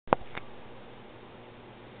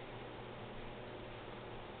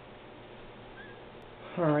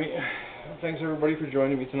Alright, thanks everybody for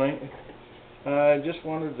joining me tonight. I just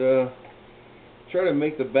wanted to try to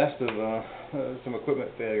make the best of some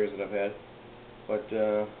equipment failures that I've had, but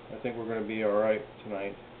I think we're going to be alright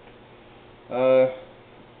tonight. I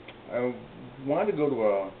wanted to go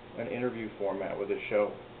to an interview format with this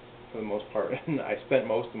show for the most part, and I spent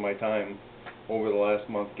most of my time over the last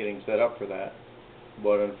month getting set up for that,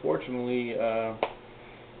 but unfortunately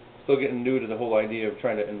still getting new to the whole idea of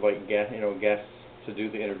trying to invite guests to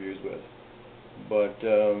do the interviews with. But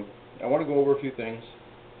I want to go over a few things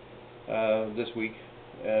this week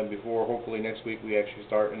before hopefully next week we actually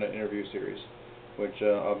start in an interview series, which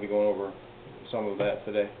I'll be going over some of that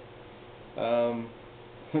today.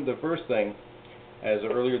 The first thing, as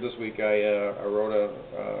earlier this week I wrote a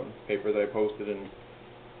paper that I posted in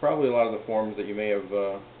probably a lot of the forums that you may have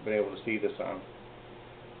been able to see this on,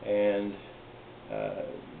 and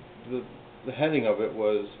the heading of it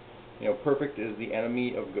was, perfect is the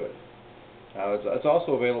enemy of good. It's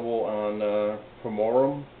also available on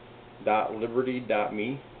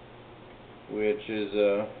pomorum.liberty.me, which is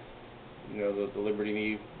the Liberty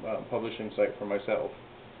Me publishing site for myself.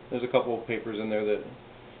 There's a couple of papers in there that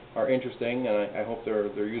are interesting, and I hope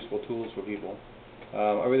they're useful tools for people.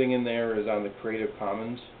 Everything in there is on the Creative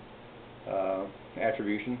Commons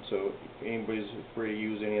attribution, so anybody's free to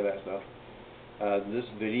use any of that stuff. This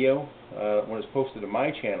video, when it's posted to my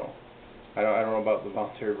channel, I don't know about the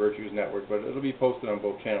Voluntary Virtues Network, but it'll be posted on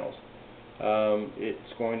both channels.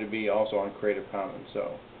 It's going to be also on Creative Commons,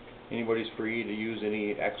 so anybody's free to use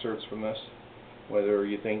any excerpts from this, whether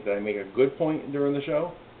you think that I make a good point during the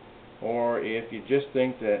show, or if you just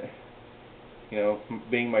think that,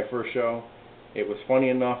 being my first show, it was funny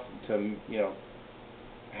enough to,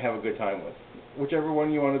 have a good time with. Whichever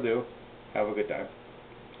one you want to do, have a good time.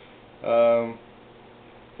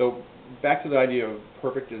 So back to the idea of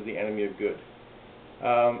perfect is the enemy of good.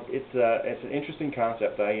 It's an interesting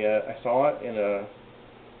concept. I saw it in a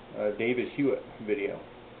David Hewitt video.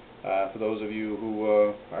 For those of you who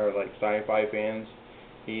are like sci-fi fans,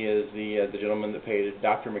 he is the gentleman that played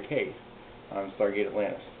Dr. McKay on Stargate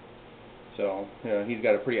Atlantis. So he's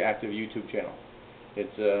got a pretty active YouTube channel.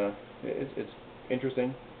 It's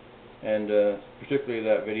interesting, and particularly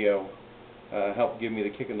that video helped give me the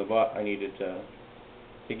kick in the butt I needed to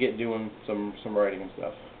get doing some writing and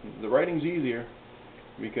stuff. The writing's easier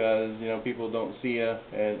because people don't see you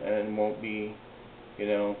and won't be,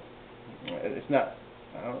 it's not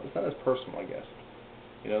as personal, I guess.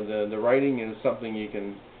 The writing is something you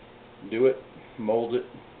can do it, mold it,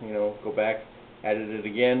 go back, edit it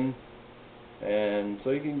again, and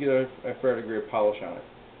so you can get a fair degree of polish on it.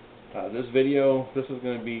 This video, this is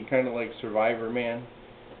going to be kind of like Survivor Man,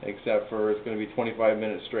 except for it's going to be 25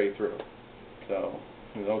 minutes straight through. So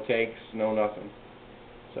no takes, no nothing.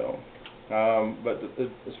 So, but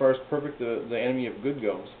as far as perfect, the enemy of good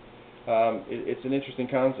goes, it's an interesting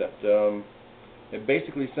concept. It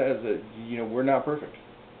basically says that we're not perfect,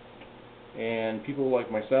 and people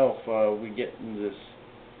like myself, we get into this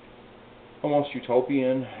almost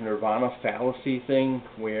utopian nirvana fallacy thing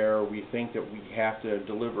where we think that we have to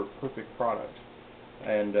deliver perfect product.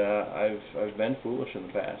 And I've been foolish in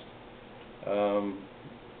the past.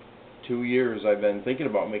 2 years I've been thinking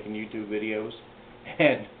about making YouTube videos,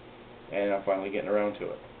 and I'm finally getting around to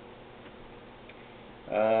it.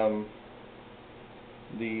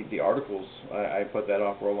 The articles, I put that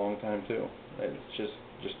off for a long time too. It's just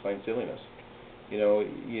plain silliness.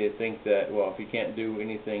 You think that, well, if you can't do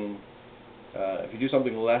anything, if you do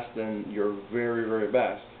something less than your very, very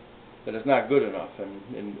best, that it's not good enough, and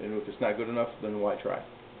if it's not good enough, then why try?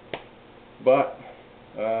 But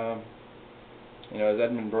as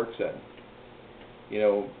Edmund Burke said,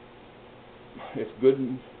 if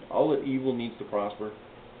good, all that evil needs to prosper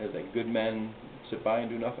is that good men sit by and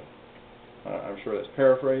do nothing. I'm sure that's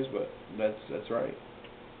paraphrased, but that's right.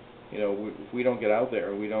 If we don't get out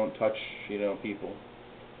there and we don't touch people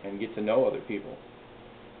and get to know other people,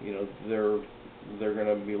 they're going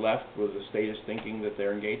to be left with the status thinking that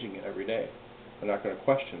they're engaging in every day. They're not going to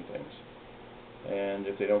question things, and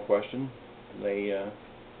if they don't question,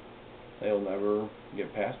 they'll never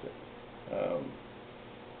get past it.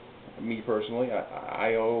 Me personally,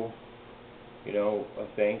 I owe a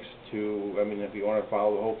thanks to, if you want to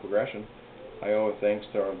follow the whole progression, I owe a thanks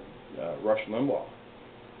to Rush Limbaugh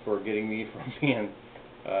for getting me from being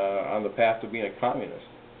on the path to being a communist.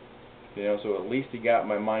 So at least he got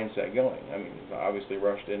my mindset going. Obviously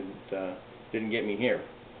Rush didn't get me here,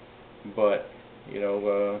 but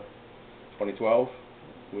 2012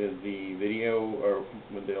 with the video, or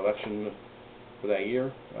with the election for that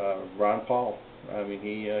year, Ron Paul,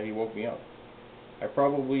 he woke me up. I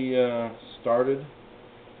probably started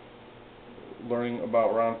learning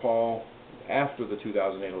about Ron Paul after the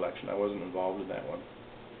 2008 election. I wasn't involved in that one,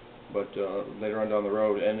 but later on down the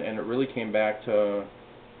road, and it really came back to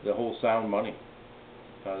the whole sound money.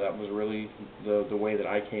 That was really the way that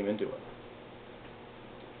I came into it.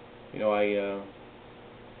 You know, I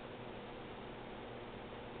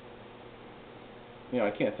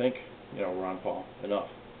can't thank Ron Paul enough.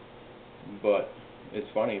 But it's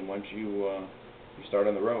funny, once you start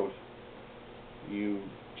on the road, you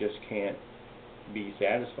just can't be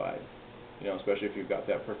satisfied. Especially if you've got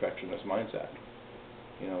that perfectionist mindset.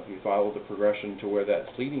 If you follow the progression to where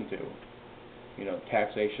that's leading to,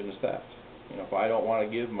 taxation is theft. If I don't want to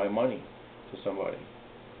give my money to somebody,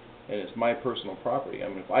 and it's my personal property, I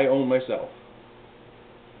mean, if I own myself,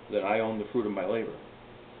 then I own the fruit of my labor.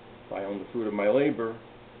 If I own the fruit of my labor,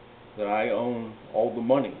 then I own all the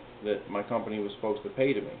money that my company was supposed to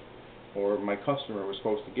pay to me, or my customer was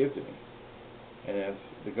supposed to give to me. And if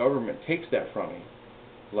the government takes that from me,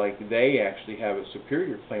 like they actually have a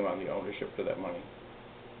superior claim on the ownership to that money,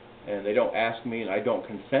 and they don't ask me and I don't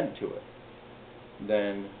consent to it,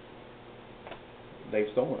 then they've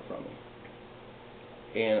stolen it from me.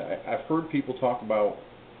 And I've heard people talk about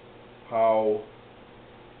how,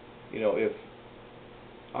 if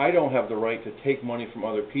I don't have the right to take money from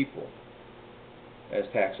other people as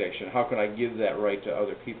taxation, how can I give that right to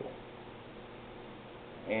other people?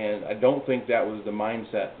 And I don't think that was the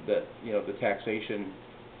mindset that the taxation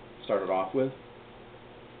started off with.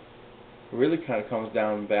 It really kind of comes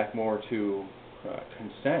down back more to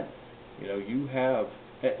consent. You have.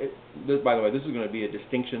 By the way, this is going to be a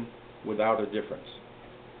distinction without a difference,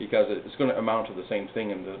 because it's going to amount to the same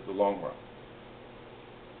thing in the long run.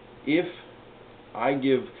 If I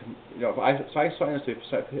give, if I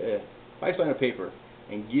sign a paper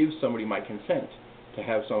and give somebody my consent to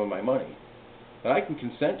have some of my money, then I can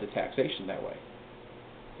consent to taxation that way.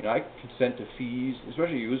 I can consent to fees,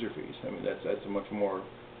 especially user fees. I mean, that's a much more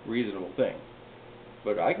reasonable thing.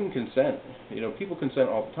 But I can consent. People consent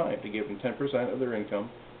all the time to give them 10% of their income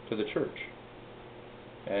to the church.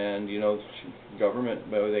 And government,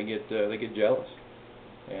 they get jealous,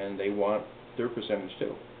 and they want their percentage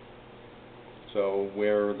too. So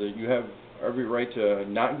where you have every right to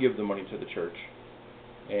not give the money to the church,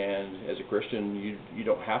 and as a Christian, you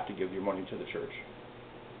don't have to give your money to the church.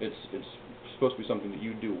 It's supposed to be something that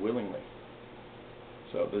you do willingly.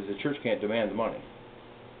 So the church can't demand the money,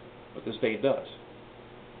 but the state does.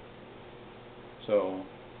 So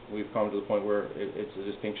we've come to the point where it's a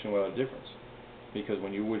distinction without a difference, because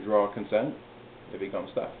when you withdraw consent, it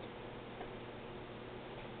becomes theft.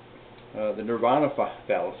 The nirvana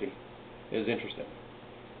fallacy is interesting.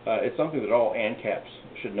 It's something that all ANCAPs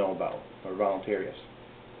should know about, or voluntarists,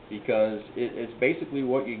 because it's basically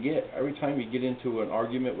what you get every time you get into an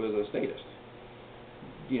argument with a statist.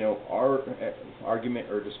 Our argument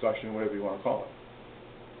or discussion, whatever you want to call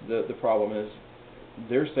it. The problem is,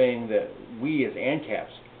 they're saying that we as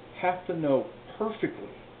ANCAPs have to know perfectly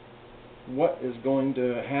what is going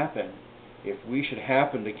to happen if we should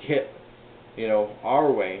happen to get, our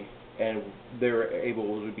way, and they're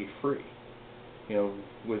able to be free.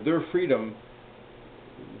 With their freedom,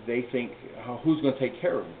 they think, who's going to take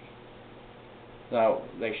care of me? Now,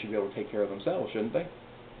 they should be able to take care of themselves, shouldn't they?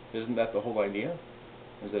 Isn't that the whole idea?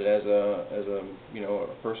 Is that as a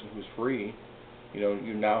person who's free,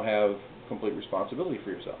 you now have complete responsibility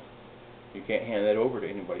for yourself. You can't hand that over to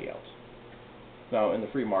anybody else. Now, in the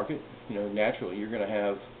free market, naturally you're going to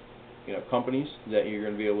have, companies that you're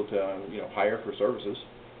going to be able to, hire for services.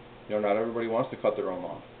 Not everybody wants to cut their own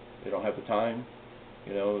lawn. They don't have the time.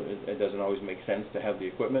 It doesn't always make sense to have the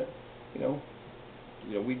equipment. We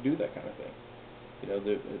do that kind of thing.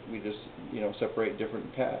 We just, separate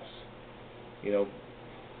different tasks. A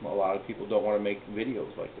lot of people don't want to make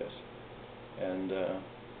videos like this, and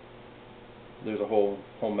there's a whole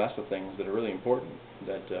mess of things that are really important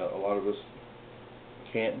that a lot of us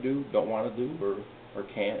can't do, don't want to do, or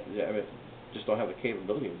can't, just don't have the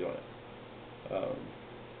capability of doing it.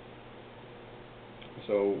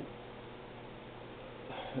 So,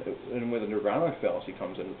 and where the nirvana fallacy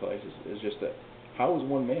comes into place is just that how is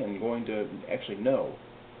one man going to actually know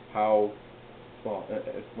how,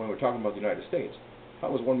 when we're talking about the United States,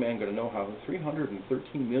 how is one man going to know how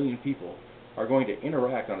 313 million people are going to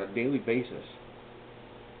interact on a daily basis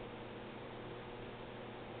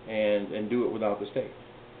and do it without the state?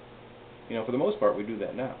 For the most part, we do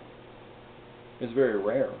that now. It's very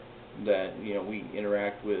rare that we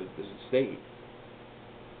interact with the state,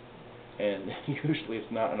 and usually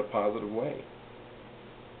it's not in a positive way.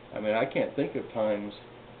 I mean, I can't think of times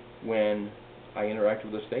when I interact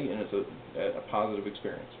with the state and it's a positive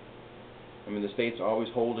experience. I mean, the state's always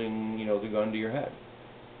holding, the gun to your head.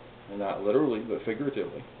 And not literally, but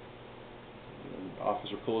figuratively. When an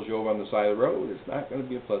officer pulls you over on the side of the road, it's not going to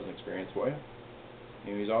be a pleasant experience for you.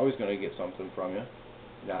 He's always going to get something from you.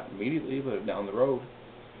 Not immediately, but down the road.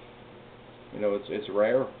 It's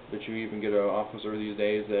rare that you even get an officer these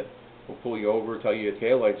days that will pull you over, tell you your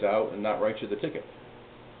taillight's out, and not write you the ticket.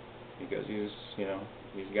 Because he's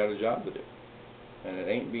got a job to do. And it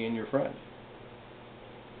ain't being your friend.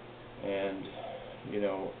 And,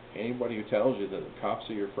 anybody who tells you that the cops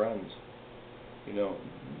are your friends,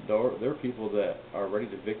 they're people that are ready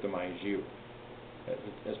to victimize you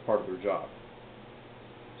as part of their job.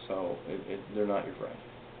 So they're not your friend.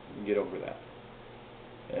 Get over that.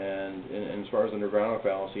 And as far as the nirvana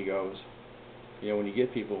fallacy goes, when you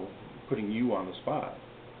get people putting you on the spot,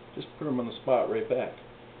 just put them on the spot right back,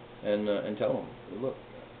 and tell them, look,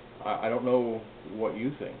 I don't know what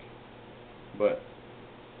you think, but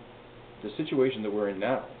the situation that we're in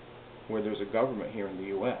now, where there's a government here in the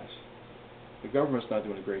U.S., the government's not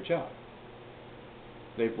doing a great job.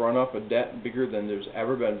 They've run up a debt bigger than there's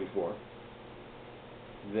ever been before.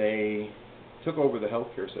 They took over the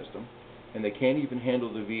healthcare system, and they can't even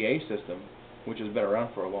handle the VA system, which has been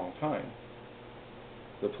around for a long time.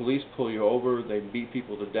 The police pull you over, they beat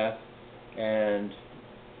people to death, and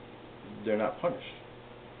they're not punished.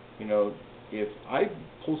 If I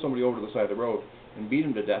pull somebody over to the side of the road and beat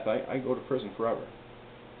him to death, I go to prison forever.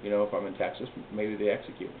 If I'm in Texas, maybe they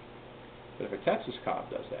execute me. But if a Texas cop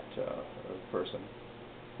does that to a person,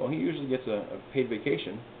 well, he usually gets a paid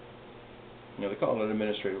vacation. They call it an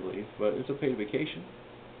administrative leave, but it's a paid vacation.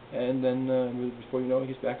 And then before you know it,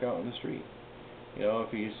 he's back out on the street.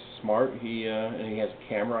 If he's smart, and he has a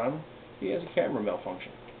camera on him, he has a camera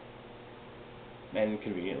malfunction. And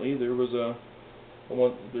conveniently, there's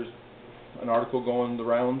an article going the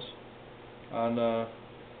rounds on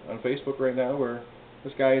Facebook right now where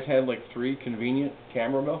this guy has had like 3 convenient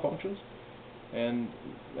camera malfunctions, and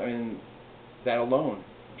I mean that alone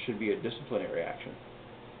should be a disciplinary action.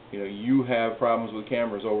 You have problems with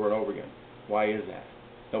cameras over and over again. Why is that?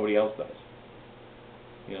 Nobody else does.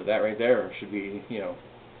 That right there should be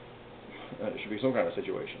should be some kind of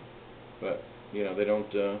situation, but they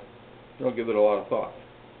don't give it a lot of thought.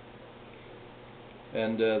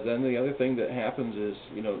 And then the other thing that happens is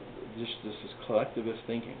just this collectivist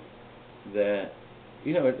thinking that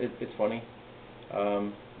it's funny.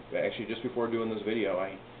 Actually, just before doing this video,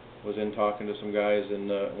 I was talking to some guys in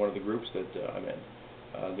one of the groups that I'm in,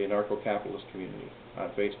 the Anarcho-Capitalist community on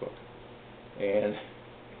Facebook, and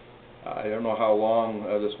I don't know how long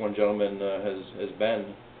this one gentleman has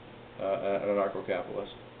been an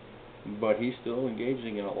anarcho-capitalist, but he's still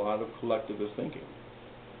engaging in a lot of collectivist thinking.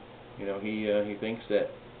 He thinks that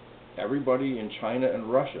everybody in China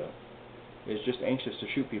and Russia is just anxious to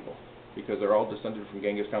shoot people because they're all descended from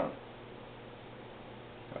Genghis Khan.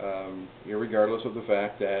 Irregardless of the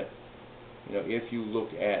fact that if you look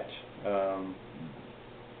at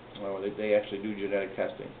they actually do genetic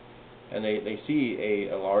testing, and they see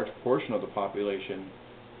a large portion of the population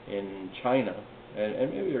in China,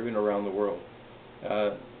 and maybe even around the world,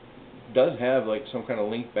 does have like some kind of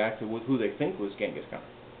link back to who they think was Genghis Khan,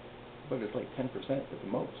 but it's like 10% at the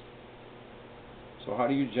most. So how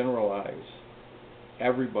do you generalize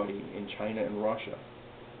everybody in China and Russia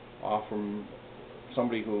off from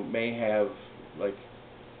somebody who may have like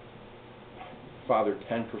fathered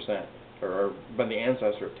 10% or been the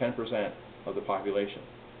ancestor of 10% of the population?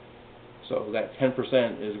 So that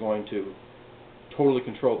 10% is going to totally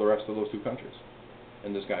control the rest of those 2 countries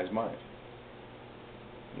in this guy's mind.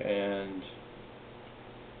 And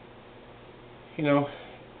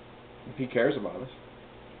he cares about us.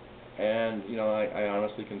 And I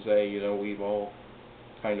honestly can say we've all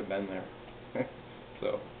kind of been there.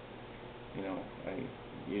 So you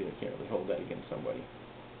can't really hold that against somebody.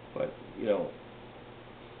 But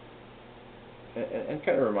and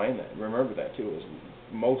kind of remember that too, is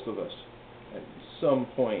most of us at some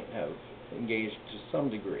point have engaged to some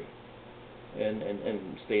degree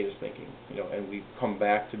in status thinking, and we've come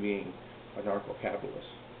back to being anarcho-capitalists.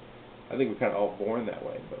 I think we're kind of all born that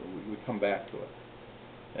way, but we come back to it.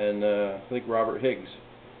 And I think Robert Higgs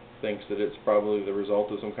thinks that it's probably the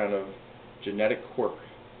result of some kind of genetic quirk.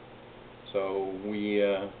 So we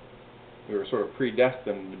were sort of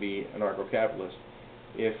predestined to be anarcho-capitalists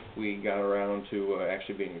if we got around to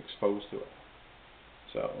actually being exposed to it.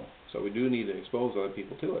 So we do need to expose other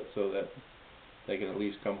people to it so that they can at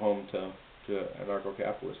least come home to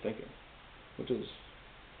anarcho-capitalist thinking, which is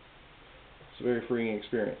a very freeing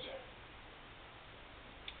experience.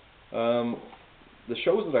 The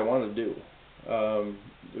shows that I want to do,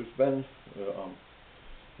 there's been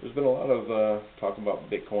there's been a lot of talk about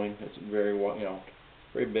Bitcoin. It's very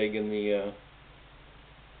very big in the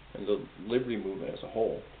liberty movement as a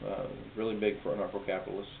whole. Really big for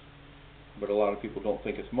anarcho-capitalists, but a lot of people don't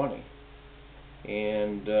think it's money.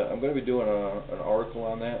 And I'm going to be doing an article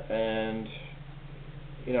on that, and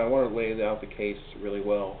I want to lay out the case really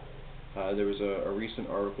well. There was a recent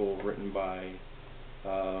article written by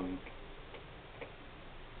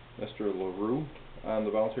Mr. LaRue on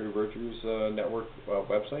the Voluntary Virtues Network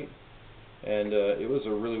website, and it was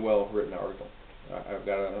a really well written article. I've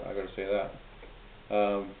got to say that.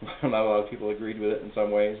 Not a lot of people agreed with it in some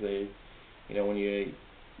ways. They, when you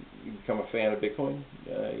become a fan of Bitcoin,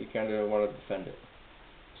 you kind of want to defend it.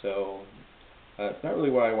 So it's not really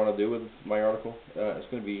what I want to do with my article. It's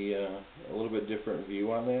going to be a little bit different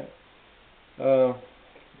view on that.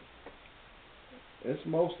 It's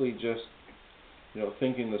mostly just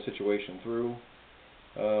thinking the situation through.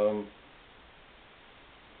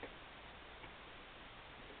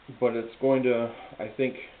 But it's going to, I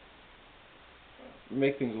think,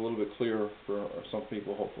 make things a little bit clearer for some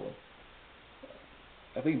people, hopefully.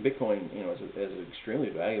 I think Bitcoin, is an extremely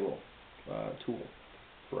valuable tool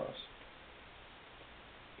for us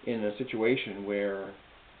in a situation where,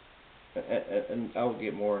 and I'll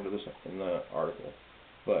get more into this in the article,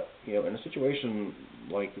 but in a situation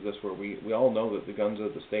like this where we all know that the guns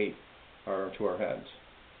of the state are to our heads,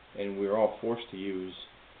 and we're all forced to use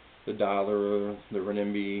the dollar, the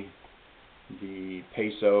renminbi, the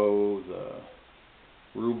peso, the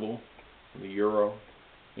ruble, the euro,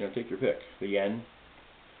 take your pick, the yen.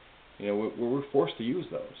 We're forced to use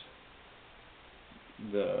those.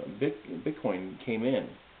 The Bitcoin came in,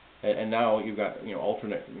 and now you've got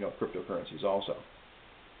alternate cryptocurrencies also.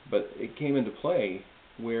 But it came into play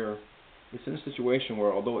where it's in a situation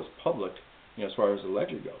where, although it's public, as far as the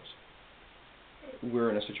ledger goes, we're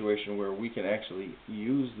in a situation where we can actually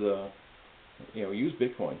use use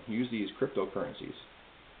Bitcoin, use these cryptocurrencies,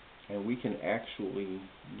 and we can actually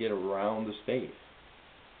get around the state.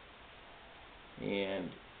 And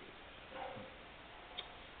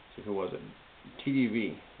who was it?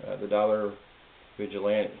 TDV, the Dollar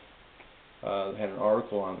Vigilante, had an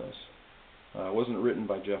article on this. It wasn't written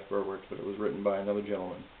by Jeff Berwick, but it was written by another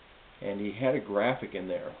gentleman. And he had a graphic in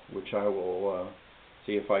there, which I will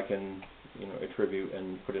see if I can attribute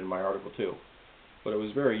and put in my article too. But it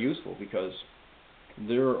was very useful because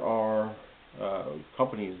there are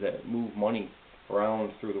companies that move money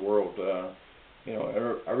around through the world.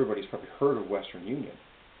 Everybody's probably heard of Western Union,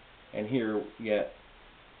 and here yet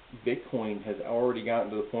Bitcoin has already gotten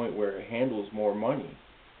to the point where it handles more money,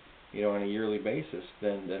 on a yearly basis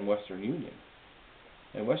than Western Union.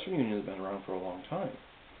 And Western Union has been around for a long time.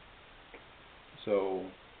 So,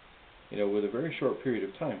 with a very short period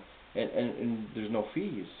of time, and there's no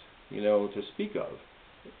fees, to speak of,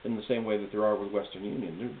 in the same way that there are with Western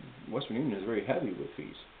Union. Western Union is very heavy with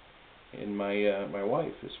fees. And my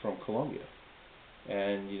wife is from Colombia,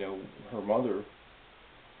 and her mother,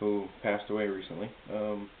 who passed away recently,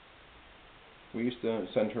 we used to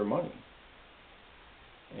send her money,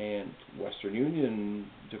 and Western Union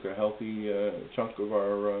took a healthy chunk of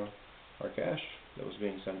our cash that was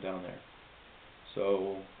being sent down there.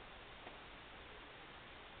 So,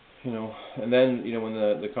 and then when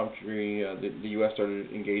the country, the U.S.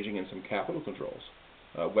 started engaging in some capital controls,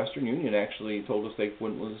 Western Union actually told us they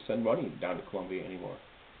wouldn't let us send money down to Colombia anymore.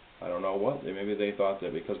 I don't know what. Maybe they thought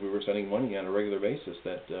that because we were sending money on a regular basis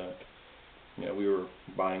that we were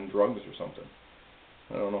buying drugs or something.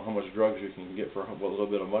 I don't know how much drugs you can get for a little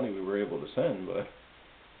bit of money we were able to send, but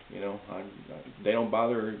they don't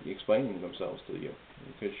bother explaining themselves to you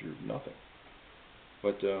because you're nothing.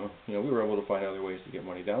 But we were able to find other ways to get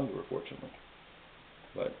money down to her, fortunately.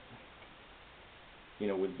 But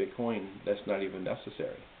with Bitcoin, that's not even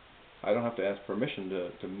necessary. I don't have to ask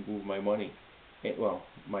permission to move my money,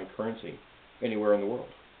 my currency, anywhere in the world.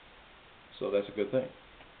 So that's a good thing.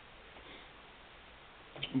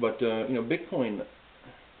 But Bitcoin,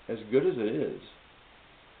 as good as it is,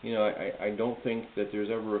 I don't think that there's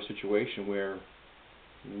ever a situation where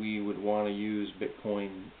we would want to use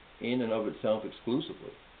Bitcoin in and of itself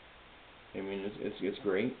exclusively. I mean, it's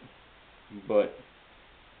great, but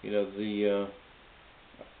I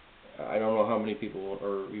don't know how many people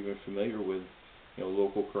are even familiar with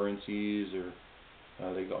local currencies, or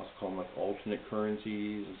they also call them like alternate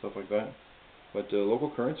currencies and stuff like that. But local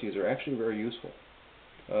currencies are actually very useful,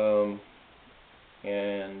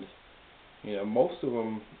 and most of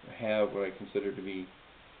them have what I consider to be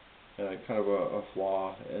kind of a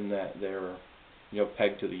flaw in that they're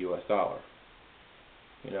pegged to the U.S. dollar.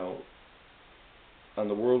 On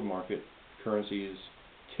the world market, currencies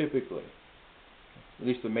typically, at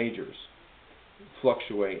least the majors,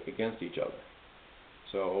 fluctuate against each other.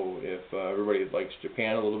 So if everybody likes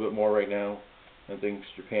Japan a little bit more right now and thinks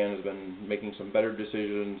Japan has been making some better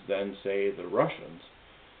decisions than, say, the Russians,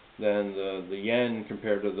 then the yen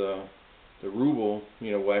compared to the ruble,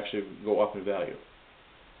 will actually go up in value.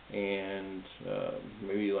 And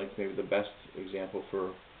maybe the best example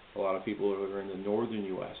for a lot of people who are in the northern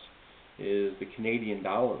U.S. is the Canadian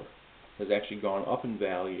dollar has actually gone up in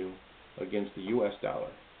value against the U.S.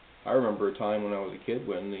 dollar. I remember a time when I was a kid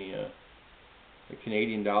when the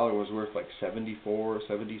Canadian dollar was worth like 74,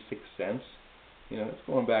 76 cents. It's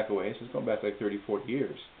going back a ways. It's going back like 30, 40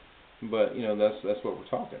 years. But that's what we're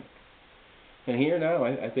talking. And here now,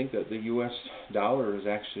 I think that the U.S. dollar is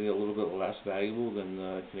actually a little bit less valuable than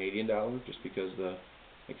the Canadian dollar, just because the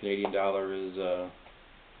Canadian dollar is a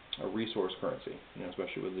resource currency,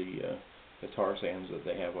 especially with the tar sands that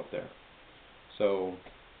they have up there. So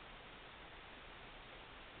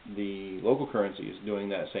the local currency is doing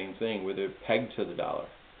that same thing, where they're pegged to the dollar.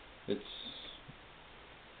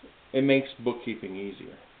 It makes bookkeeping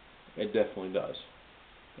easier. It definitely does.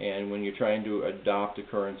 And when you're trying to adopt a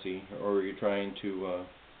currency, or you're trying to,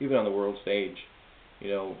 even on the world stage,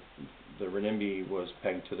 the renminbi was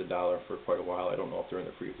pegged to the dollar for quite a while. I don't know if they're in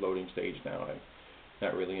the free floating stage now. I'm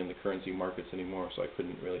not really in the currency markets anymore, so I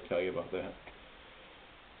couldn't really tell you about that.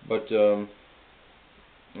 But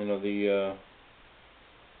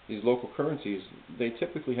these local currencies, they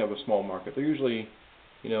typically have a small market. They're usually,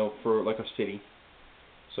 for like a city.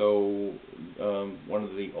 So one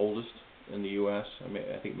of the oldest in the U.S.,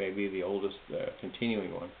 I think maybe the oldest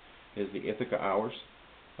continuing one, is the Ithaca Hours.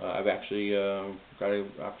 I've actually got an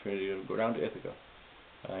opportunity to go down to Ithaca,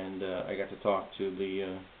 and I got to talk to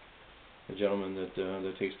the gentleman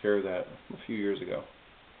that takes care of that a few years ago,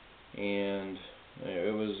 and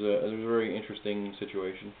it was a very interesting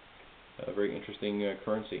situation, a very interesting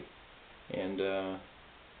currency, and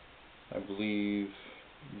I believe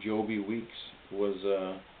Joby Weeks was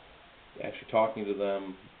actually talking to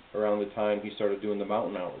them around the time he started doing the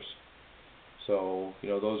mountain hours. So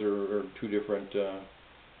those are two different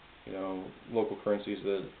local currencies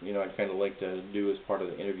that I'd kind of like to do as part of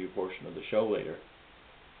the interview portion of the show later.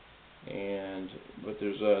 But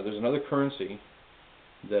there's another currency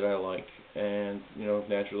that I like, and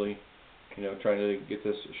naturally, trying to get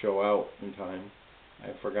this show out in time,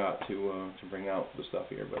 I forgot to bring out the stuff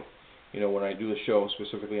here. But when I do the show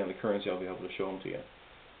specifically on the currency, I'll be able to show them to you.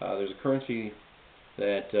 There's a currency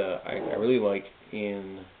that I really like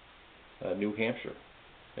in New Hampshire.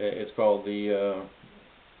 It's called the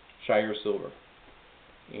Shire Silver,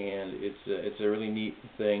 and it's a really neat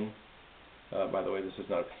thing. By the way, this is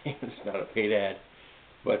not it's not a paid ad,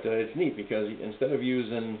 but it's neat because instead of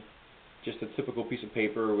using just a typical piece of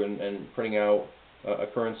paper and printing out a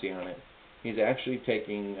currency on it, he's actually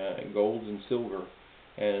taking gold and silver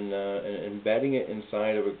and embedding it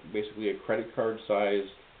inside of basically a credit card sized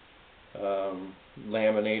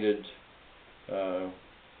laminated,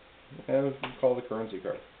 it's called a currency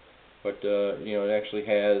card, but it actually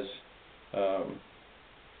has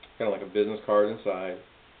kind of like a business card inside,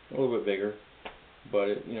 a little bit bigger, but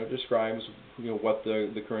it describes what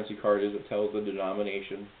the currency card is. It tells the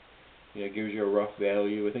denomination. It gives you a rough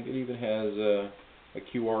value. I think it even has a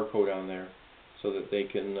QR code on there so that they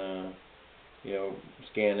can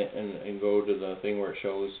scan it and go to the thing where it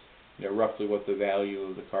shows roughly what the value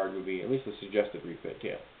of the card would be, at least the suggested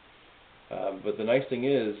retail. But the nice thing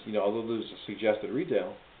is, although there's a suggested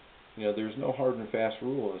retail, there's no hard and fast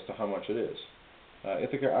rule as to how much it is.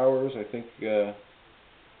 Ithaca Hours, I think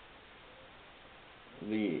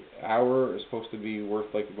the hour is supposed to be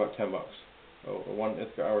worth like about $10. One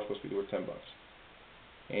Ithaca hour is supposed to be worth $10.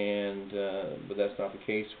 And but that's not the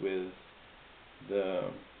case with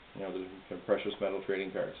the precious metal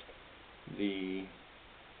trading cards. The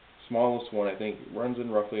smallest one, I think, runs in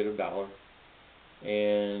roughly at $1,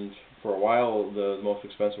 and for a while the most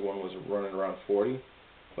expensive one was running around $40.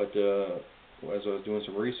 But as I was doing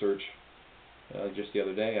some research just the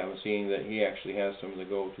other day, I was seeing that he actually has some that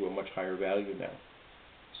go to a much higher value now.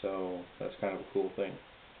 So that's kind of a cool thing.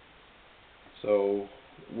 So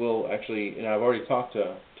we'll actually, and I've already talked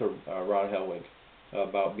to Ron Helwig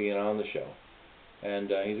about being on the show, and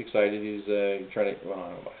he's excited. He's trying to, well, I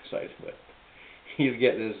don't know about excited, but he's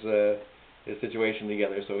getting his situation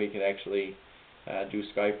together so he can actually do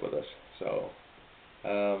Skype with us. So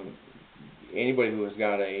anybody who has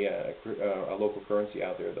got a local currency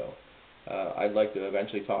out there, though, I'd like to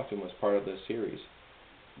eventually talk to him as part of this series.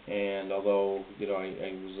 And although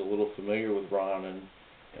I was a little familiar with Ron and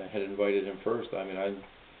had invited him first, I mean,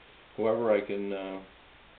 whoever I can